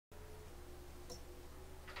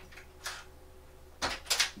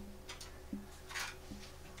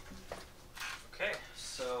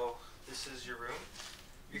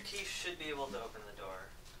able to open the door.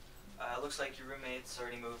 Looks like your roommate's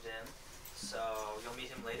already moved in, so you'll meet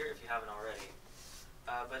him later if you haven't already.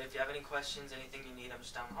 But if you have any questions, anything you need, I'm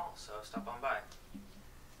just down the hall, so stop on by.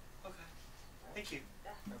 Okay. Thank you.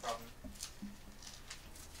 Yeah, no problem.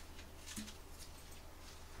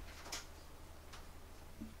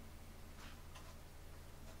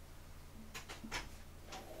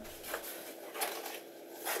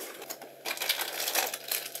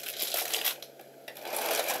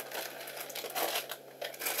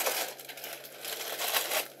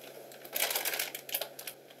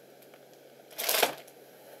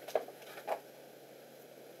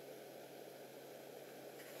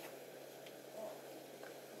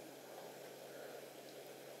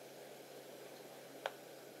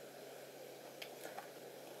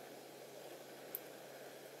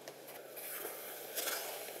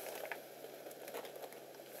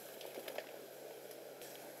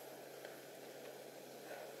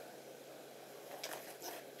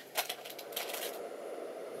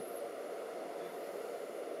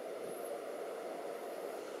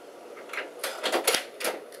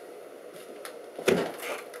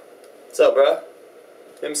 What's up, bro?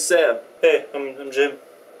 Name's Sam. Hey, I'm Jim.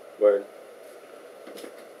 Word.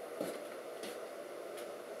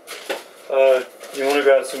 You want to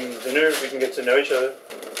grab some dinner? We can get to know each other.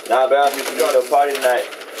 Nah, bro, I'm going to a party tonight.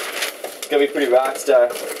 It's gonna be pretty rock star.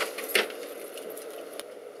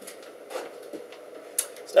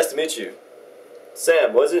 It's nice to meet you.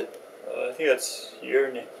 Sam, was it? I think that's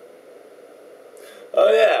your name.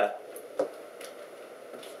 Oh, yeah.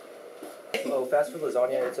 Oh, fast food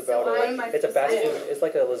lasagna. It's about it's a fast food. It's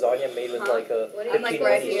like a lasagna made with like a 15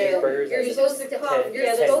 cheeseburgers and 10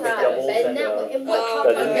 McDoubles and That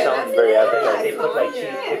didn't sound very appetizing. they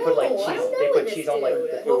put like cheese. They put cheese on like.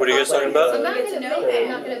 What are you guys talking about? I'm not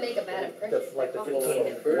gonna make a bad impression. Like the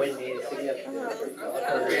 15 Wendy's.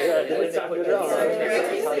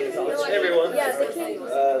 Hey everyone.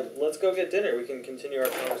 Let's go get dinner. We can continue our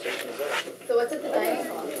conversation there. So what's at the dining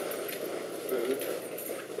hall?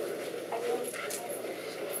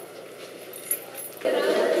 That's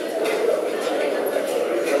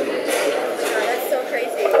so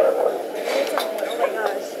crazy. Oh my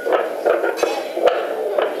gosh.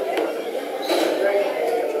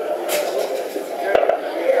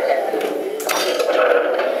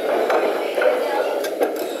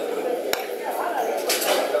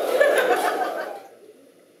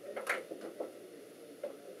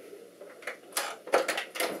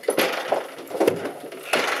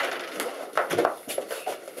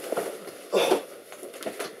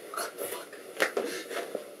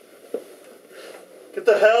 Get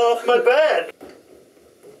the hell off my bed!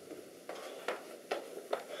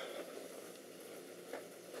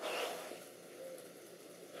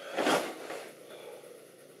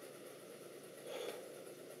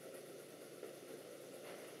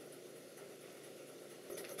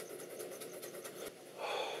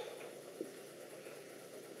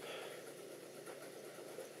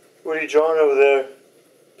 What are you drawing over there?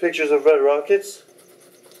 Pictures of red rockets?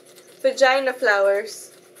 Vagina flowers.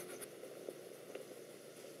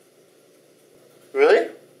 Really?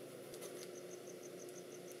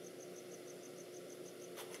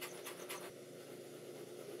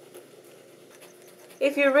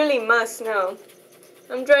 If you really must know,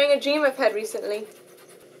 I'm drawing a dream I've had recently.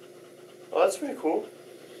 Oh, that's pretty cool.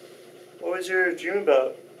 What was your dream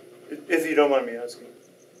about? If you don't mind me asking.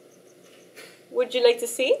 Would you like to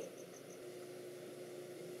see?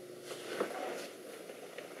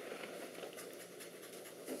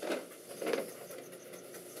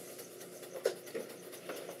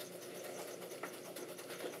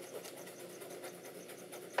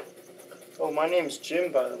 Oh, my name's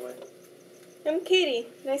Jim, by the way. I'm Katie.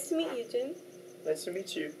 Nice to meet you, Jim. Nice to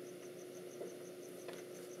meet you.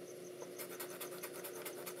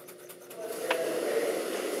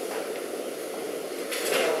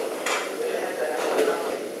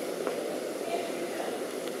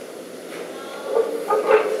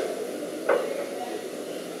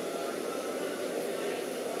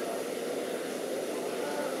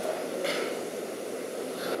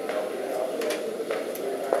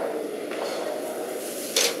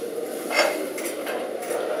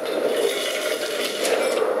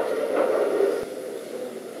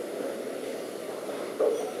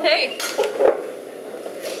 Hey!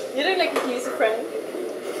 You look like you could use a friend.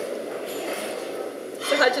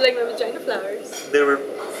 So how'd you like my vagina flowers? They were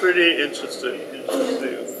pretty interesting.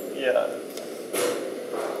 Yeah.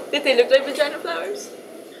 Did they look like vagina flowers?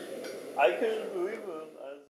 I couldn't believe